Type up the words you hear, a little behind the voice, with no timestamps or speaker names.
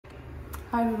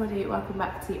Hi everybody, welcome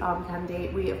back to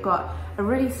Armcandy. We have got a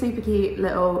really super cute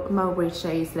little mulberry to show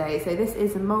you today. So this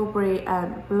is a mulberry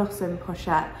blossom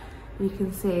pochette. You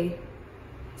can see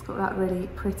it's got that really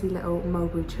pretty little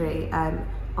mulberry tree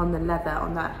on the leather,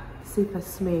 on that super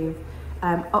smooth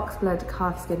oxblood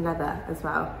calfskin leather as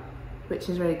well, which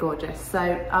is really gorgeous. So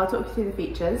I'll talk you through the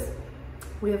features.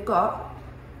 We have got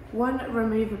one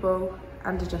removable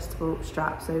and adjustable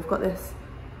strap. So we've got this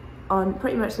on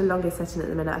pretty much the longest setting at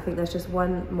the minute. I think there's just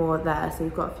one more there, so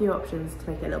you've got a few options to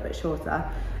make it a little bit shorter.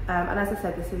 And as I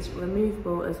said, this is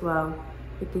removable as well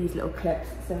with these little clips.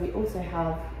 So we also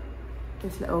have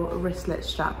this little wristlet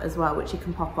strap as well, which you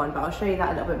can pop on, but I'll show you that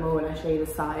a little bit more when I show you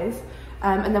the size.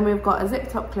 And then we've got a zip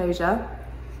top closure.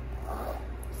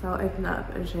 So I'll open that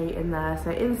up and show you in there.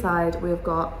 So inside we've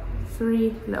got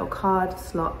 3 little card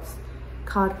slots,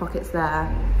 card pockets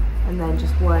there, and then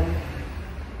just one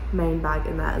main bag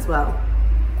in there as well.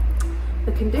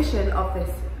 The condition of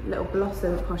this little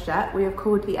blossom pochette, we have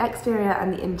called the exterior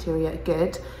and the interior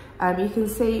good. You can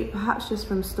see, perhaps just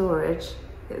from storage,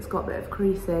 it's got a bit of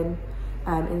creasing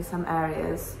in some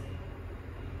areas,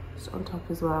 just on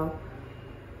top as well.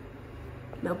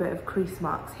 A little bit of crease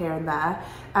marks here and there.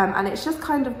 And it's just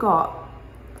kind of got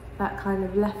that kind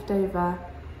of leftover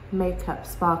makeup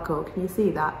sparkle. Can you see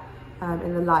that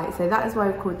in the light? So that is why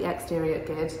we've called the exterior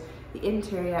good. The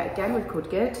interior, again, we've called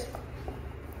good.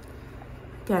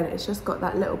 Again, it's just got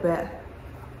that little bit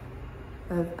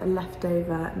of a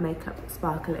leftover makeup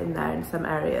sparkle in there in some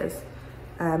areas.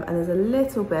 And there's a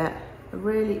little bit, a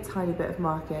really tiny bit of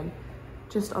marking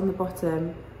just on the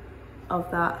bottom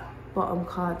of that bottom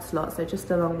card slot. So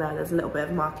just along there's a little bit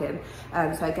of marking.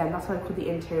 So again, that's why we called the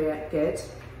interior good.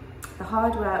 The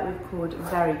hardware we've called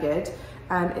very good.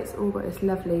 It's all got this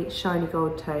lovely shiny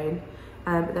gold tone.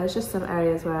 But there's just some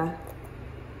areas where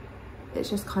it's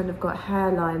just kind of got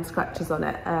hairline scratches on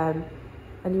it, and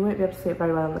you won't be able to see it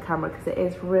very well on the camera because it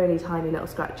is really tiny little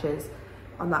scratches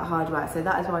on that hardware. So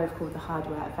that is why we've called the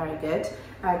hardware very good.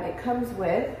 It comes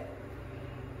with,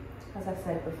 as I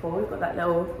said before, we've got that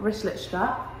little wristlet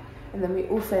strap, and then we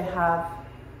also have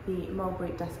the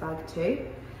mulberry dust bag too,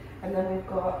 and then we've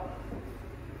got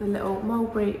the little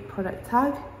mulberry product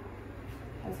tag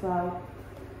as well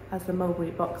as the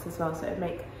mulberry box as well, so it would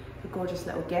make a gorgeous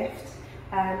little gift.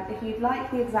 If you'd like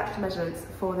the exact measurements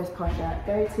for this pochette,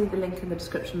 go to the link in the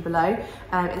description below.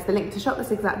 It's the link to shop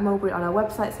this exact mulberry on our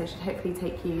website, so it should hopefully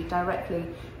take you directly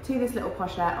to this little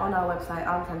pochette on our website,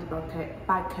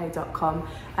 armcandybagco.com.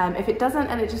 If it doesn't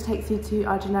and it just takes you to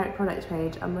our generic product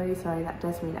page, I'm really sorry, that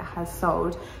does mean it has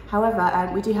sold. However,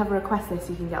 we do have a request list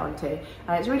you can get onto.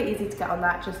 It's really easy to get on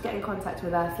that. Just get in contact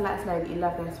with us, let us know that you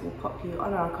love this, we'll pop you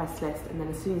on our request list, and then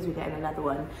as soon as we get in another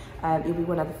one, you'll be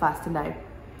one of the first to know.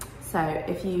 So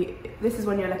if this is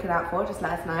one you're looking out for, just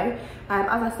let us know.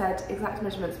 As I said, exact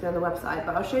measurements will be on the website,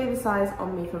 but I'll show you the size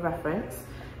on me for reference.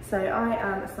 So I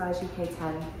am a size UK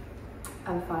 10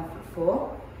 and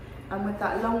 5'4", and with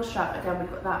that long strap, again,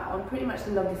 we've got that on pretty much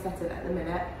the longest setting at the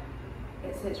minute.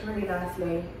 It sits really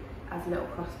nicely as a little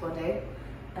crossbody,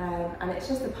 and it's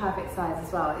just the perfect size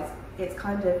as well. It's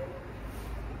kind of,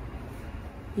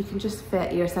 you can just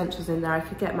fit your essentials in there. I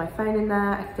could get my phone in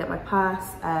there, I could get my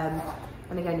purse, and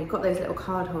again, you've got those little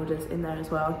card holders in there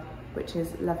as well, which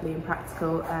is lovely and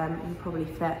practical. You can probably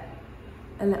fit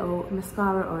a little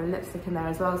mascara or a lipstick in there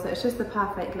as well. So it's just the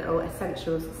perfect little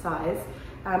essentials size.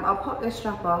 I'll pop this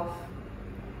strap off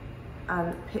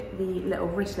and put the little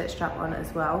wristlet strap on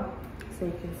as well, so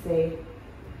you can see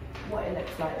what it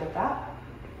looks like with that.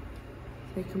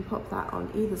 So you can pop that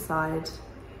on either side,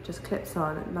 just clips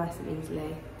on nice and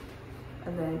easily.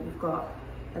 And then you've got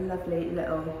a lovely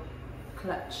little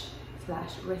clutch /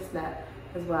 wristlet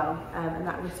as well, and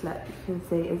that wristlet, you can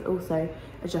see, is also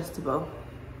adjustable,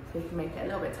 so you can make it a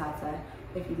little bit tighter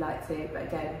if you'd like to. But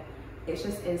again, it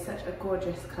just is such a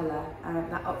gorgeous colour,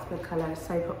 that oxford colour is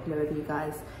so popular with you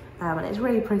guys, and it's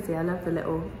really pretty. I love the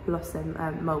little blossom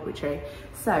mulberry tree.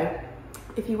 So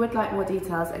if you would like more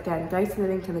details, again, go to the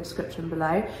link in the description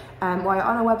below. While you're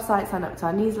on our website, sign up to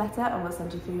our newsletter and we'll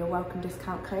send you through your welcome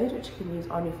discount code, which you can use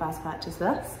on your first purchase with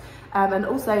us. And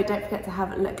also, don't forget to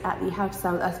have a look at the How to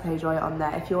Sell With Us page while you're on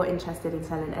there if you're interested in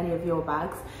selling any of your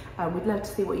bags. We'd love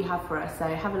to see what you have for us, so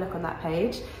have a look on that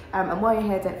page. And while you're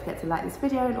here, don't forget to like this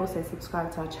video and also subscribe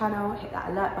to our channel, hit that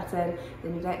alert button,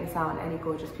 then you don't miss out on any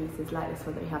gorgeous pieces like this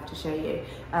one that we have to show you.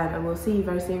 And we'll see you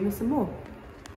very soon with some more.